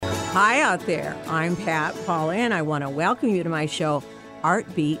Hi out there. I'm Pat Paula, and I want to welcome you to my show,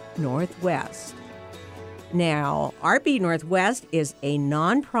 ArtBeat Northwest. Now, ArtBeat Northwest is a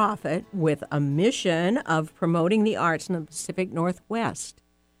nonprofit with a mission of promoting the arts in the Pacific Northwest.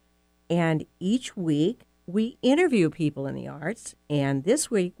 And each week, we interview people in the arts. And this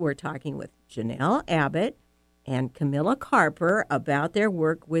week, we're talking with Janelle Abbott and Camilla Carper about their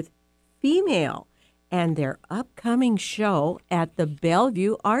work with Female and their upcoming show at the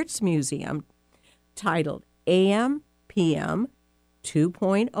Bellevue Arts Museum titled AM PM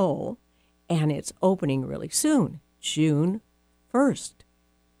 2.0, and it's opening really soon, June 1st.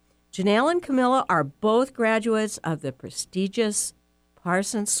 Janelle and Camilla are both graduates of the prestigious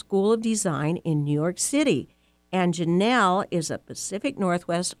Parsons School of Design in New York City, and Janelle is a Pacific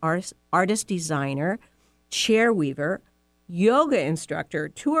Northwest artist designer, chair weaver, yoga instructor,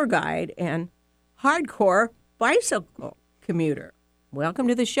 tour guide, and hardcore bicycle commuter. Welcome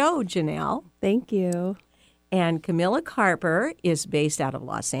to the show, Janelle. Thank you. And Camilla Carper is based out of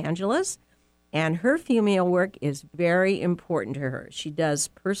Los Angeles, and her female work is very important to her. She does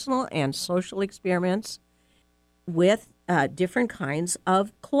personal and social experiments with different kinds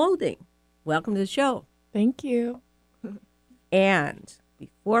of clothing. Welcome to the show. Thank you. And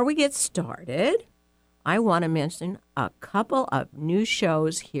before we get started, I want to mention a couple of new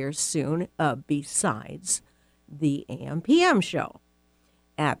shows here soon besides the AM/PM show.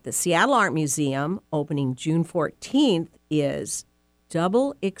 At the Seattle Art Museum, opening June 14th, is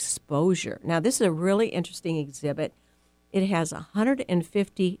Double Exposure. Now, this is a really interesting exhibit. It has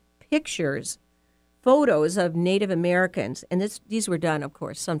 150 pictures, photos of Native Americans, and these were done, of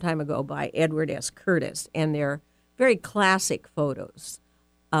course, some time ago by Edward S. Curtis, and they're very classic photos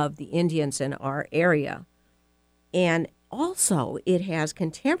of the Indians in our area. And also it has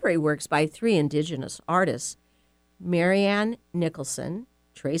contemporary works by 3 indigenous artists, Marianne Nicholson,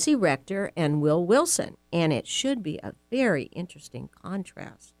 Tracy Rector, and Will Wilson. And it should be a very interesting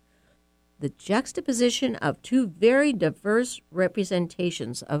contrast. The juxtaposition of 2 very diverse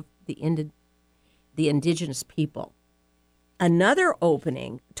representations of the indigenous people. Another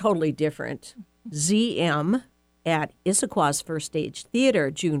opening, totally different, ZM, at Issaquah's First Stage Theater,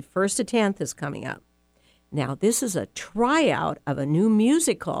 June 1st to 10th is coming up. Now, this is a tryout of a new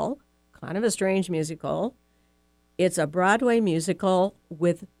musical, kind of a strange musical. It's a Broadway musical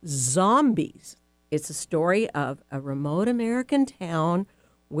with zombies. It's a story of a remote American town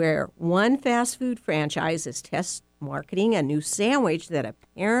where one fast food franchise is test marketing a new sandwich that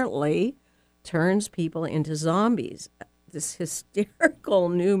apparently turns people into zombies. This hysterical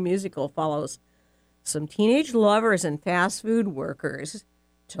new musical follows some teenage lovers and fast food workers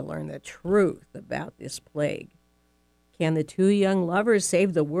to learn the truth about this plague. Can the 2 young lovers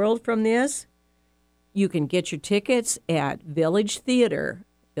save the world from this? You can get your tickets at Village Theater,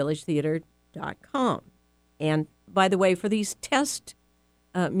 villagetheater.com. And by the way, for these test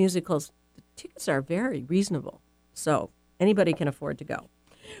musicals, the tickets are very reasonable, so anybody can afford to go.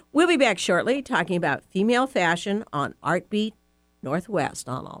 We'll be back shortly talking about female fashion on ArtBeat Northwest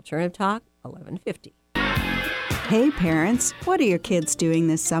on Alternative Talk 1150. Hey parents, what are your kids doing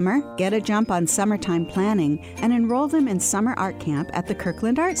this summer? Get a jump on summertime planning and enroll them in Summer Art Camp at the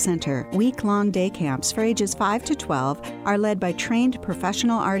Kirkland Art Center. Week-long day camps for ages 5 to 12 are led by trained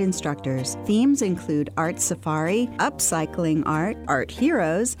professional art instructors. Themes include art safari, upcycling art, art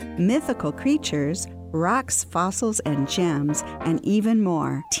heroes, mythical creatures, rocks, fossils, and gems, and even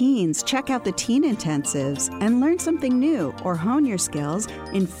more. Teens, check out the Teen Intensives and learn something new or hone your skills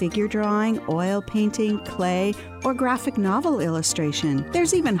in figure drawing, oil painting, clay, or graphic novel illustration.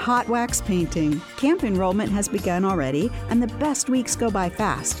 There's even hot wax painting. Camp enrollment has begun already, and the best weeks go by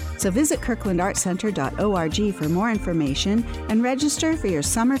fast. So visit kirklandartcenter.org for more information and register for your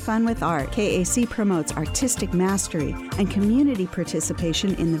summer fun with art. KAC promotes artistic mastery and community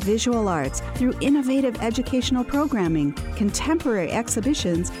participation in the visual arts through innovative educational programming, contemporary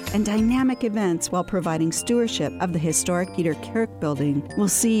exhibitions, and dynamic events while providing stewardship of the historic Peter Kirk building. We'll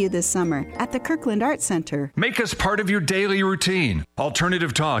see you this summer at the Kirkland Art Center. Make us part of your daily routine.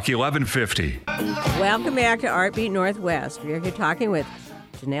 Alternative Talk 1150. Welcome back to ArtBeat Northwest. We're here talking with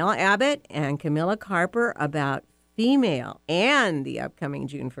Janelle Abbott and Camilla Carper about Female and the upcoming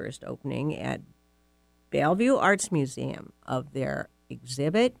June 1st opening at Bellevue Arts Museum of their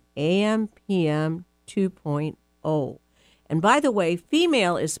exhibit AM/PM 2.0. And by the way,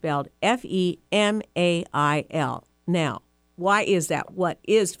 Female is spelled F-E-M-A-I-L. Now, why is that? What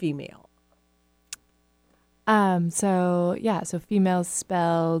is female? So female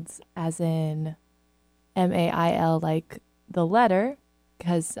spelled as in M-A-I-L, like the letter,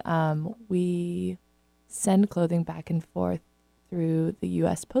 because we send clothing back and forth through the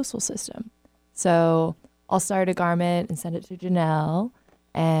U.S. postal system. So I'll start a garment and send it to Janelle,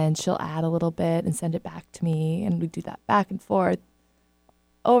 and she'll add a little bit and send it back to me, and we do that back and forth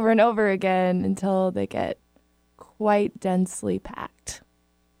over and over again until they get quite densely packed.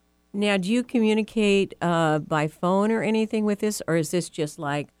 Now, do you communicate by phone or anything with this, or is this just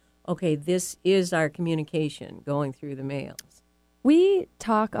like, okay, this is our communication going through the mails? We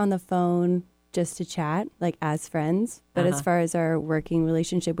talk on the phone just to chat, like as friends. But as far as our working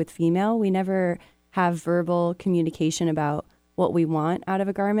relationship with female, we never have verbal communication about what we want out of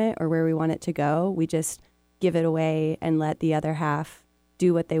a garment or where we want it to go. We just give it away and let the other half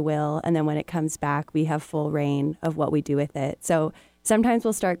do what they will. And then when it comes back, we have full reign of what we do with it. So sometimes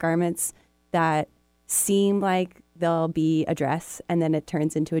we'll start garments that seem like they'll be a dress and then it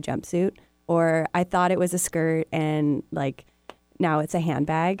turns into a jumpsuit. Or I thought it was a skirt and like now it's a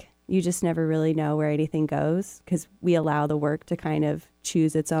handbag. You just never really know where anything goes because we allow the work to kind of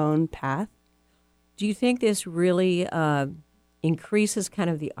choose its own path. Do you think this really increases kind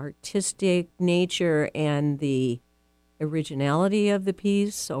of the artistic nature and the originality of the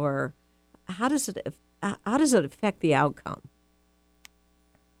piece, or how does it affect the outcome?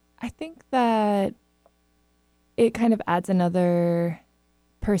 I think that it kind of adds another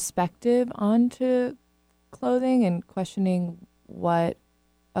perspective onto clothing and questioning what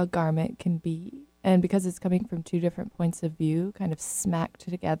a garment can be. And because it's coming from two different points of view, kind of smacked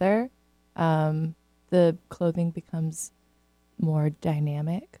together, the clothing becomes more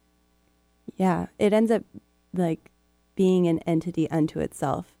dynamic. Yeah, it ends up like being an entity unto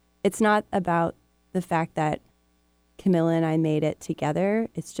itself. It's not about the fact that Camilla and I made it together.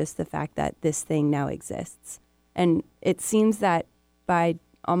 It's just the fact that this thing now exists. And it seems that by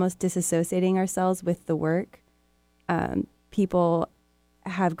almost disassociating ourselves with the work, people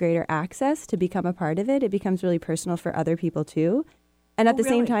have greater access to become a part of it. It becomes really personal for other people too. And at the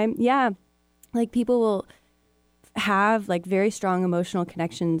same time, yeah, like people will have like very strong emotional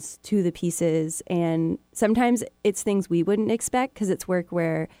connections to the pieces. And sometimes it's things we wouldn't expect because it's work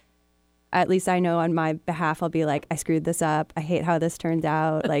where, at least I know on my behalf, I'll be like, I screwed this up. I hate how this turns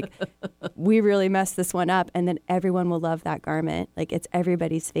out. Like, we really messed this one up. And then everyone will love that garment. Like, it's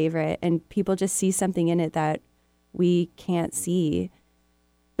everybody's favorite. And people just see something in it that we can't see.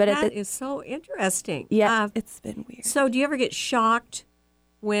 But that is so interesting. Yeah, it's been weird. So do you ever get shocked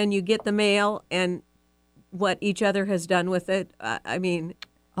when you get the mail and what each other has done with it? I mean,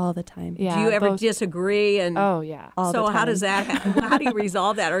 all the time. Yeah, do you ever disagree? And oh yeah. All so the time. how does that happen? How do you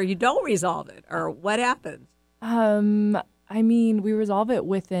resolve that, or you don't resolve it, or what happens? I mean, we resolve it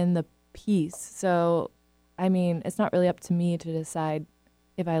within the piece. So, I mean, it's not really up to me to decide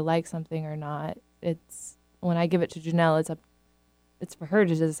if I like something or not. It's when I give it to Janelle, it's for her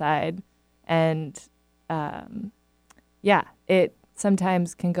to decide. And yeah, it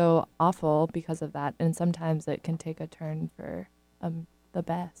sometimes can go awful because of that, and sometimes it can take a turn for the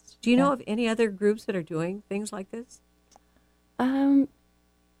best. Do you know of any other groups that are doing things like this?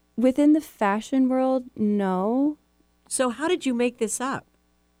 Within the fashion world, no. So how did you make this up?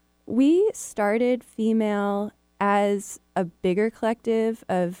 We started Female as a bigger collective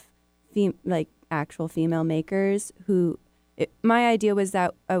of actual female makers who, my idea was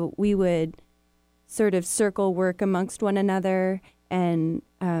that we would sort of circle work amongst one another and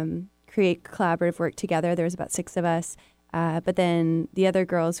create collaborative work together. There was about 6 of us. But then the other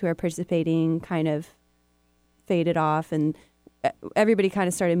girls who are participating kind of faded off, and everybody kind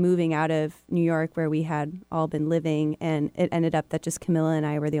of started moving out of New York where we had all been living, and it ended up that just Camilla and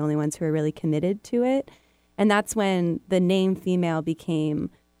I were the only ones who were really committed to it. And that's when the name Female became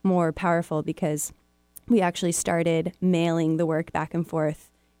more powerful because we actually started mailing the work back and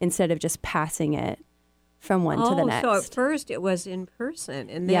forth instead of just passing it from one to the next. So at first it was in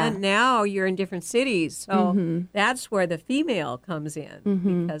person, and then now you're in different cities. So that's where the Female comes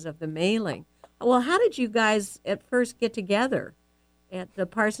in because of the mailing. Well, how did you guys at first get together at the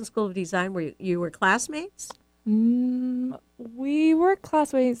Parsons School of Design? Were you were classmates? We were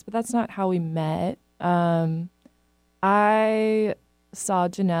classmates, but that's not how we met. I saw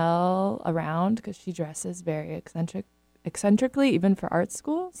Janelle around because she dresses very eccentrically, even for art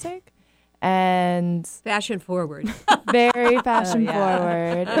school's sake. And Fashion forward. very fashion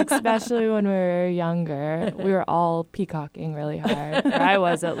forward, especially when we were younger. We were all peacocking really hard, or I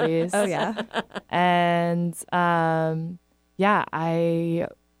was at least. Oh, yeah. And yeah, I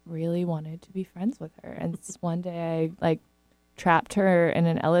really wanted to be friends with her. And one day I trapped her in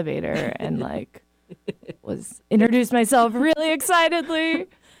an elevator and introduced myself really excitedly.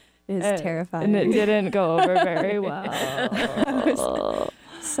 It is terrifying. And it didn't go over very well.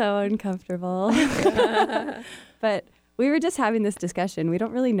 So uncomfortable. But we were just having this discussion. We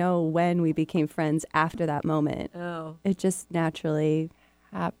don't really know when we became friends after that moment. Oh. It just naturally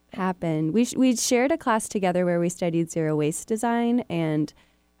happened. We shared a class together where we studied zero waste design, and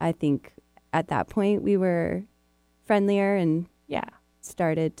I think at that point we were friendlier and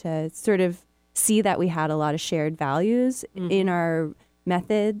started to sort of see that we had a lot of shared values in our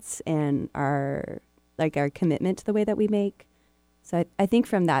methods and our commitment to the way that we make. So I think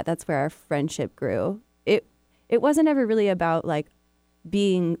from that's where our friendship grew. It wasn't ever really about like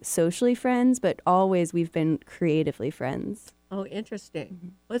being socially friends, but always we've been creatively friends. Oh,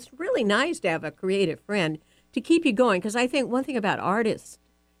 interesting. Well, it's really nice to have a creative friend to keep you going, because I think one thing about artists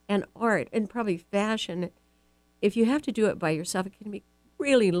and art and probably fashion, if you have to do it by yourself, it can be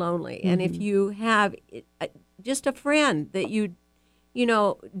really lonely. And if you have just a friend that you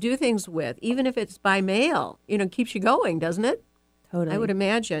do things with, even if it's by mail, keeps you going, doesn't it? Totally. I would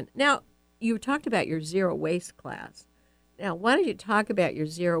imagine. Now, you talked about your zero waste class. Now, why don't you talk about your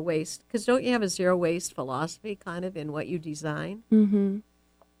zero waste? Because don't you have a zero waste philosophy kind of in what you design? Mm-hmm.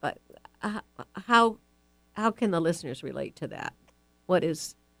 But how can the listeners relate to that? How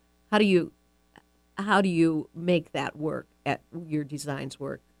do you make that work at your designs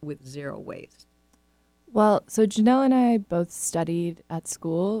work with zero waste? Well, so Janelle and I both studied at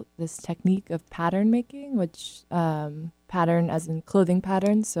school this technique of pattern making, which pattern as in clothing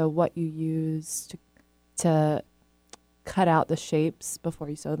patterns. So what you use to cut out the shapes before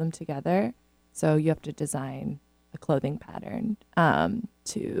you sew them together. So you have to design a clothing pattern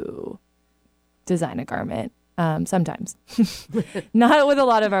to design a garment. Sometimes, not with a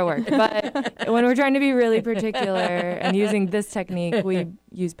lot of our work, but when we're trying to be really particular and using this technique, we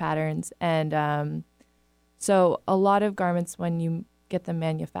use patterns. And so a lot of garments, when you get them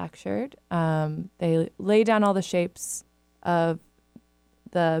manufactured, they lay down all the shapes of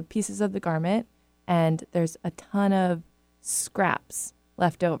the pieces of the garment, and there's a ton of scraps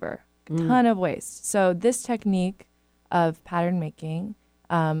left over, a ton of waste. So this technique of pattern making,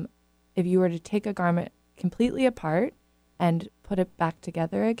 if you were to take a garment completely apart and put it back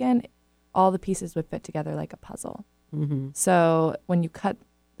together again, all the pieces would fit together like a puzzle. Mm-hmm. So when you cut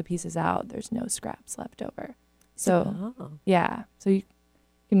the pieces out, there's no scraps left over. So so you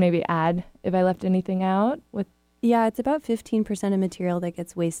can maybe add if I left anything out with. Yeah, it's about 15% of material that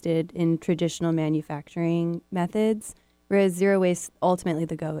gets wasted in traditional manufacturing methods, whereas zero waste, ultimately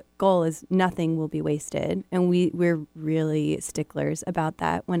the goal is nothing will be wasted. And we're really sticklers about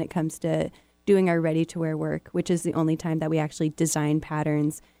that when it comes to doing our ready-to-wear work, which is the only time that we actually design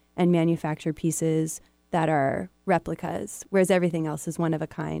patterns and manufacture pieces that are replicas, whereas everything else is one of a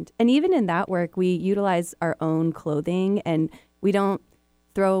kind. And even in that work, we utilize our own clothing, and we don't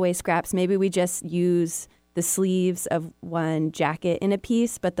throw away scraps. Maybe we just use the sleeves of one jacket in a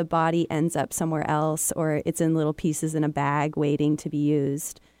piece, but the body ends up somewhere else, or it's in little pieces in a bag waiting to be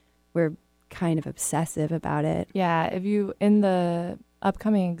used. We're kind of obsessive about it. Yeah, in the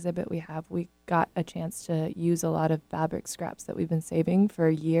upcoming exhibit we got a chance to use a lot of fabric scraps that we've been saving for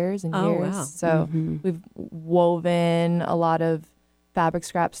years and years. Wow. So we've woven a lot of fabric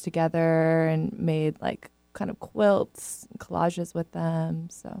scraps together and made like kind of quilts and collages with them.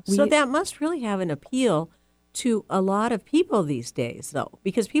 So that must really have an appeal to a lot of people these days, though,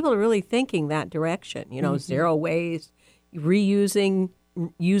 because people are really thinking that direction, zero waste, reusing,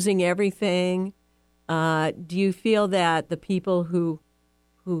 using everything. Do you feel that the people who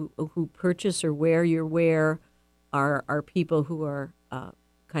purchase or wear your wear are people who are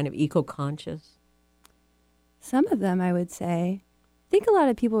kind of eco-conscious? Some of them, I would say. I think a lot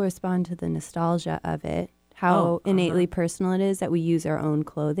of people respond to the nostalgia of it, how innately personal it is that we use our own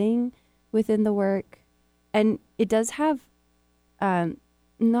clothing within the work. And it does have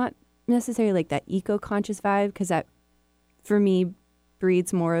not necessarily like that eco-conscious vibe, because that, for me,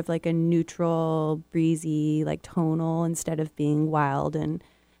 breeds more of like a neutral, breezy, like tonal, instead of being wild and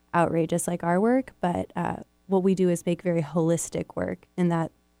outrageous like our work. But what we do is make very holistic work, in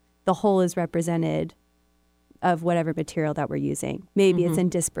that the whole is represented of whatever material that we're using. Maybe it's in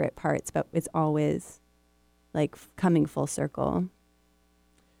disparate parts, but it's always like coming full circle.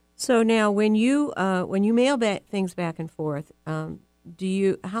 So now, when you mail things back and forth,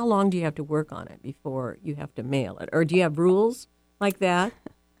 how long do you have to work on it before you have to mail it, or do you have rules like that?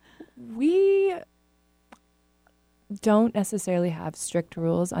 We don't necessarily have strict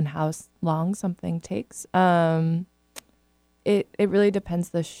rules on how long something takes. It really depends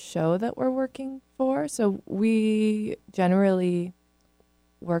the show that we're working for. So we generally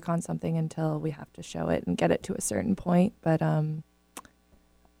work on something until we have to show it and get it to a certain point. But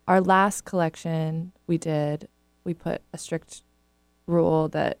our last collection we put a strict rule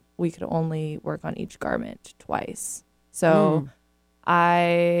that we could only work on each garment twice. So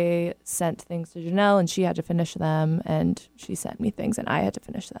I sent things to Janelle, and she had to finish them, and she sent me things, and I had to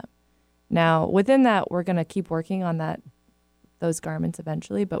finish them. Now, within that, we're going to keep working on those garments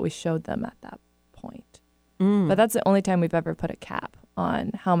eventually, but we showed them at that point. But that's the only time we've ever put a cap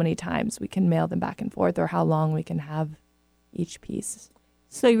on how many times we can mail them back and forth or how long we can have each piece.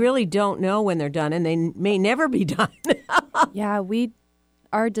 So you really don't know when they're done, and they may never be done. Yeah,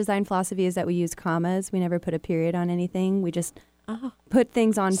 our design philosophy is that we use commas. We never put a period on anything. We just put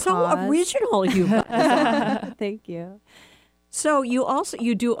things on So pause. original, you guys. Thank you. So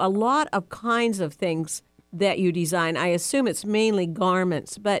you do a lot of kinds of things that you design. I assume it's mainly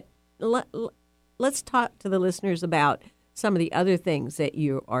garments, but let's talk to the listeners about some of the other things that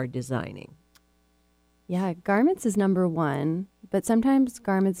you are designing. Yeah, garments is number one, but sometimes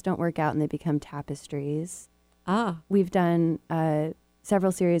garments don't work out and they become tapestries. We've done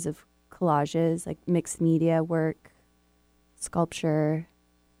several series of collages, like mixed media work, sculpture.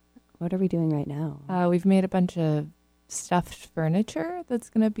 What are we doing right now? We've made a bunch of stuffed furniture that's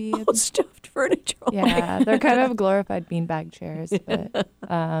going to be... Stuffed furniture. Yeah, they're kind of glorified beanbag chairs, but...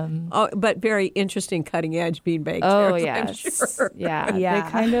 but very interesting cutting edge beanbag chairs. Oh, I'm yes. sure. Yeah. Yeah.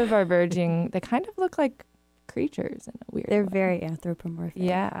 They kind of are verging... They kind of look like creatures in a weird They're way. very anthropomorphic.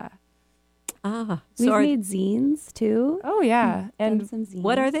 Yeah. We've So made zines too. Oh, yeah. Done And some zines.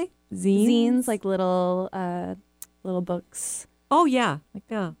 what are they? Zines, like little books. Oh, yeah.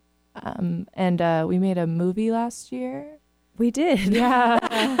 Yeah. and we made a movie last year. We did. Yeah.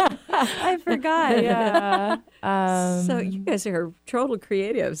 I forgot. Yeah. So you guys are total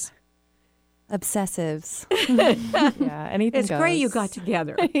creatives. Obsessives. Yeah. Anything It's great you goes. got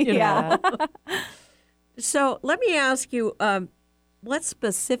together. you know. So let me ask you, what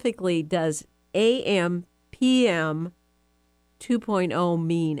specifically does AM, PM 2.0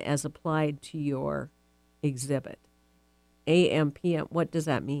 mean as applied to your exhibit? AM, PM, what does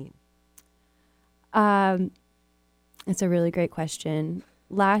that mean? It's a really great question.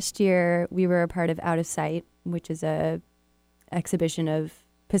 Last year, we were a part of Out of Sight, which is a exhibition of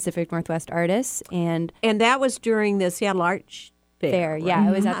Pacific Northwest artists, and that was during the Seattle Art Fair. Right? Yeah,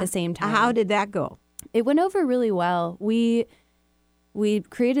 it was at the same time. How did that go? It went over really well. We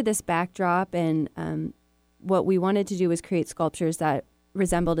created this backdrop, and what we wanted to do was create sculptures that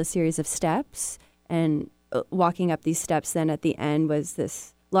resembled a series of steps. And walking up these steps, then at the end was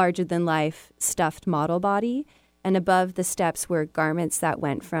this larger-than-life stuffed model body. And above the steps were garments that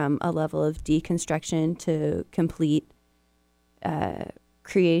went from a level of deconstruction to complete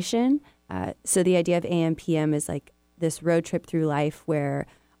creation. So the idea of AM/PM is like this road trip through life where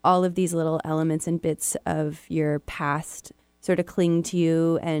all of these little elements and bits of your past sort of cling to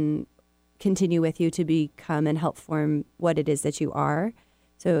you and continue with you to become and help form what it is that you are.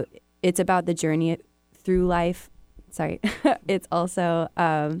 So it's about the journey through life. Sorry. It's also,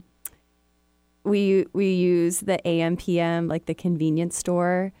 we use the AM/PM, like the convenience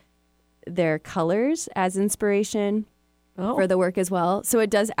store, their colors as inspiration for the work as well. So it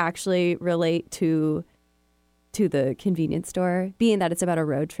does actually relate to the convenience store, being that it's about a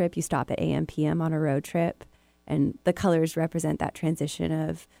road trip. You stop at AM/PM on a road trip, and the colors represent that transition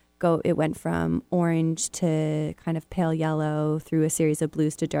of it went from orange to kind of pale yellow through a series of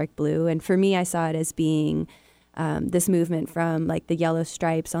blues to dark blue. And for me, I saw it as being this movement from like the yellow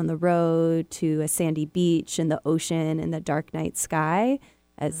stripes on the road to a sandy beach and the ocean and the dark night sky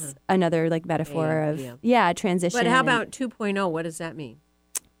as another like metaphor of transition. But how about 2.0? What does that mean?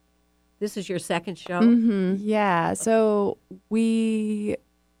 This is your second show? Mm-hmm. Yeah. So with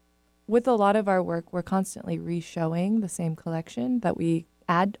a lot of our work, we're constantly re-showing the same collection that we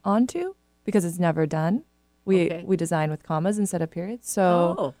add onto because it's never done. We design with commas instead of periods.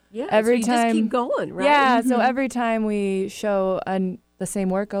 So every time just keep going, right? Yeah. So every time we show the same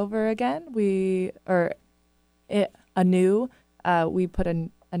work over again, we put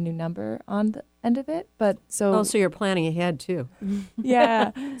a new number on the end of it. But so you're planning ahead too.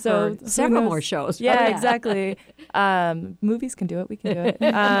 Yeah. So for several more shows. Yeah, exactly. Movies can do it. We can do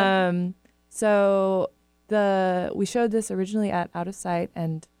it. So we showed this originally at Out of Sight,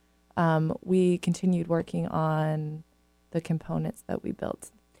 and we continued working on the components that we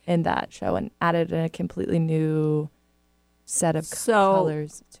built in that show and added a completely new set of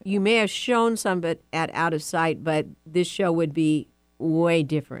colors. You may have shown some of it at Out of Sight, but this show would be way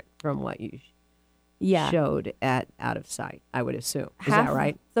different from what you showed at Out of Sight, I would assume. Is that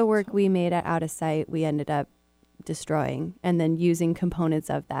right? The work we made at Out of Sight, we ended up destroying and then using components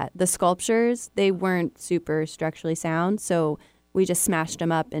of that. The sculptures, they weren't super structurally sound, so we just smashed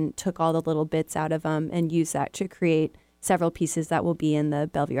them up and took all the little bits out of them and used that to create several pieces that will be in the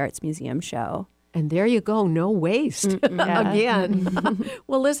Bellevue Arts Museum show. And there you go, no waste again.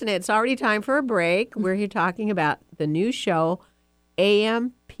 Well, listen, it's already time for a break. We're here talking about the new show,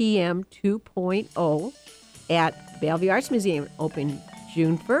 AM PM 2.0 at Bellevue Arts Museum, open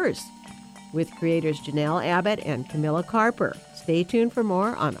June 1st, with creators Janelle Abbott and Camilla Carper. Stay tuned for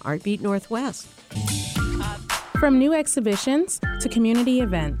more on ArtBeat Northwest. From new exhibitions to community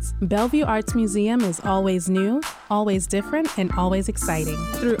events, Bellevue Arts Museum is always new, always different, and always exciting.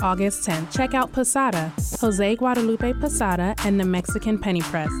 Through August 10th, check out Posada, Jose Guadalupe Posada and the Mexican Penny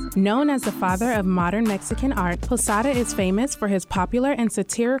Press. Known as the father of modern Mexican art, Posada is famous for his popular and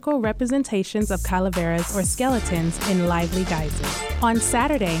satirical representations of calaveras or skeletons in lively guises. On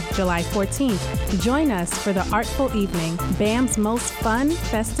Saturday, July 14th, join us for the Artful Evening, BAM's most fun,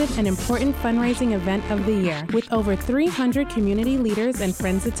 festive, and important fundraising event of the year. With over 300 community leaders and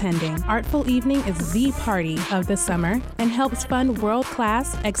friends attending, Artful Evening is the party of the summer and helps fund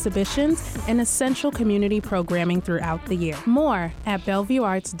world-class exhibitions and essential community programming throughout the year. More at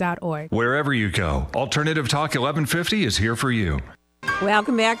bellevuearts.org. Wherever you go, Alternative Talk 1150 is here for you.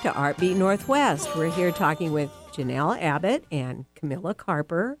 Welcome back to ArtBeat Northwest. We're here talking with Janelle Abbott and Camilla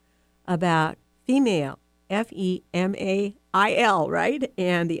Carper about Femail, Femail, right?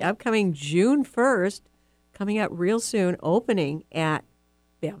 And the upcoming June 1st, coming up real soon, opening at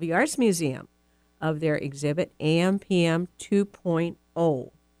Bellevue Arts Museum of their exhibit AM/PM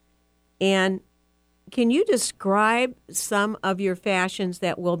 2.0. And can you describe some of your fashions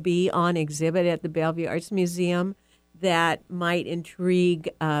that will be on exhibit at the Bellevue Arts Museum that might intrigue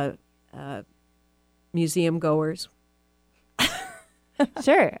museum goers?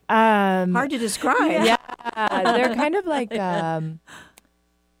 Sure. Hard to describe. Yeah, they're kind of like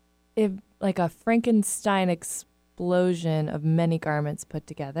like a Frankenstein explosion of many garments put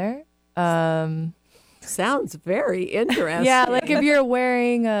together. Sounds very interesting. Yeah, like if you're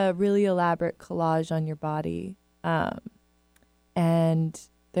wearing a really elaborate collage on your body, and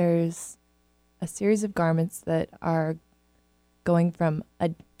there's a series of garments that are going from a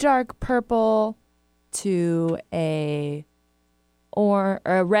dark purple to a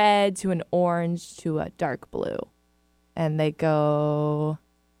red to an orange to a dark blue. And they go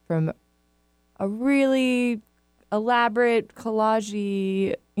from a really elaborate,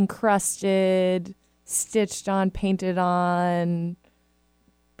 collage-y, encrusted, stitched on, painted on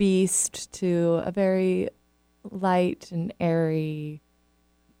beast to a very light and airy,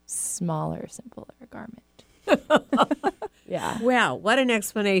 smaller, simpler garment. Yeah. Wow, what an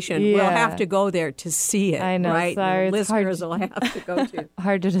explanation. Yeah. We'll have to go there to see it. I know, Right? sorry, The it's hard listeners will have to go to.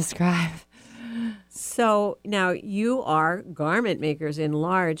 Hard to describe. So now you are garment makers in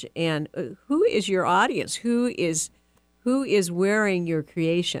large, and who is your audience? Who is wearing your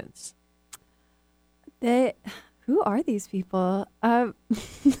creations? Who are these people?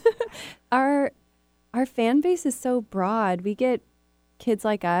 Our fan base is so broad. We get kids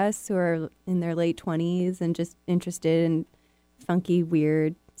like us who are in their late 20s and just interested in funky,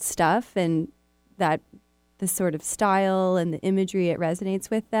 weird stuff, and that the sort of style and the imagery, it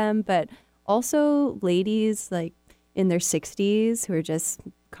resonates with them. But also ladies like in their 60s who are just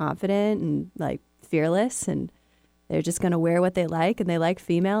confident and like fearless, and they're just going to wear what they like, and they like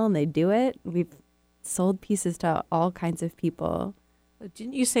female and they do it. We've sold pieces to all kinds of people.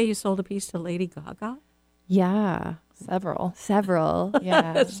 Didn't you say you sold a piece to Lady Gaga? Yeah. Several.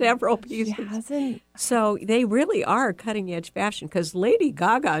 Yeah. Several pieces. She hasn't. So they really are cutting edge fashion, because Lady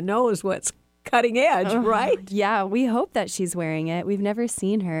Gaga knows what's cutting edge, right? Yeah, we hope that she's wearing it. We've never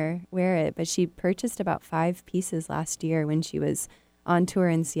seen her wear it, but she purchased about 5 pieces last year when she was on tour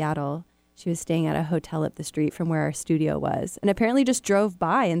in Seattle. She was staying at a hotel up the street from where our studio was, and apparently just drove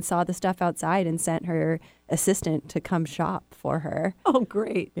by and saw the stuff outside and sent her assistant to come shop for her. Oh,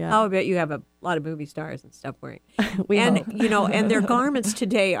 great. Yeah. I'll bet you have a lot of movie stars and stuff wearing. We and, hope. you know, and their garments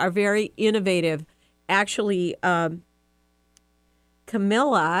today are very innovative. Actually,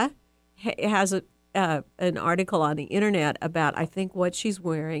 Camilla has an article on the internet about, I think, what she's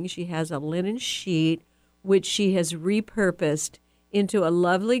wearing. She has a linen sheet, which she has repurposed into a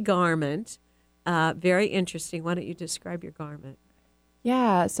lovely garment. Very interesting. Why don't you describe your garment?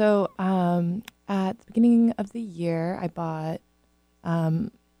 Yeah, so at the beginning of the year, I bought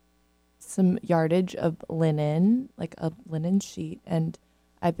some yardage of linen, like a linen sheet, and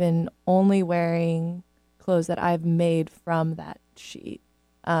I've been only wearing clothes that I've made from that sheet.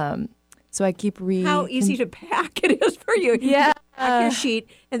 So I keep How easy to pack it is for you. Yeah. Pack your sheet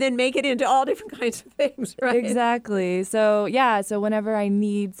and then make it into all different kinds of things, right? Exactly. So whenever I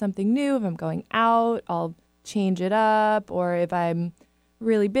need something new, if I'm going out, I'll change it up, or if I'm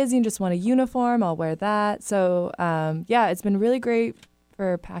really busy and just want a uniform, I'll wear that. So it's been really great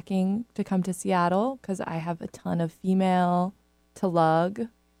for packing to come to Seattle because I have a ton of female to lug.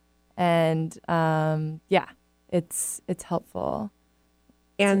 And it's helpful.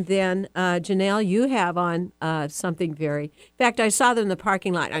 And then, Janelle, you have on something very... In fact, I saw them in the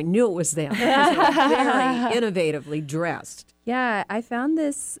parking lot. I knew it was them because they were very innovatively dressed. Yeah, I found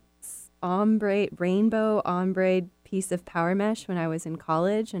this rainbow ombre piece of power mesh when I was in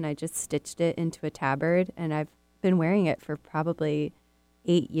college, and I just stitched it into a tabard, and I've been wearing it for probably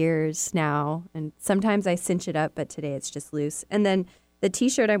 8 years now. And sometimes I cinch it up, but today it's just loose. And then the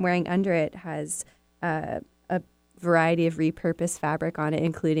T-shirt I'm wearing under it has a variety of repurposed fabric on it,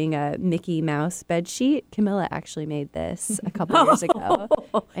 including a Mickey Mouse bed sheet. Camilla actually made this a couple years ago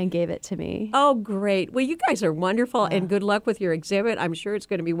and gave it to me. Oh, great. Well, you guys are wonderful, and good luck with your exhibit. I'm sure it's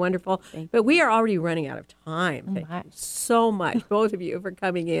going to be wonderful. But we are already running out of time. Thank you so much, both of you, for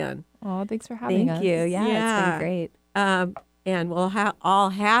coming in. Oh, thanks for having us. Thank you. Yeah, it's been great. And we'll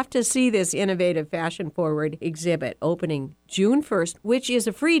all have to see this innovative fashion-forward exhibit opening June 1st, which is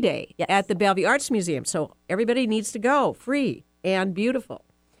a free day at the Bellevue Arts Museum. So everybody needs to go, free and beautiful.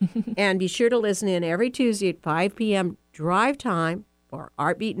 And be sure to listen in every Tuesday at 5 p.m. drive time for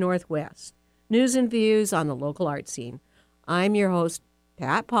ArtBeat Northwest, news and views on the local art scene. I'm your host,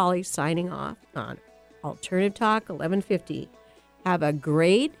 Pat Pauley, signing off on Alternative Talk 1150. Have a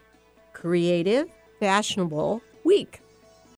great, creative, fashionable week.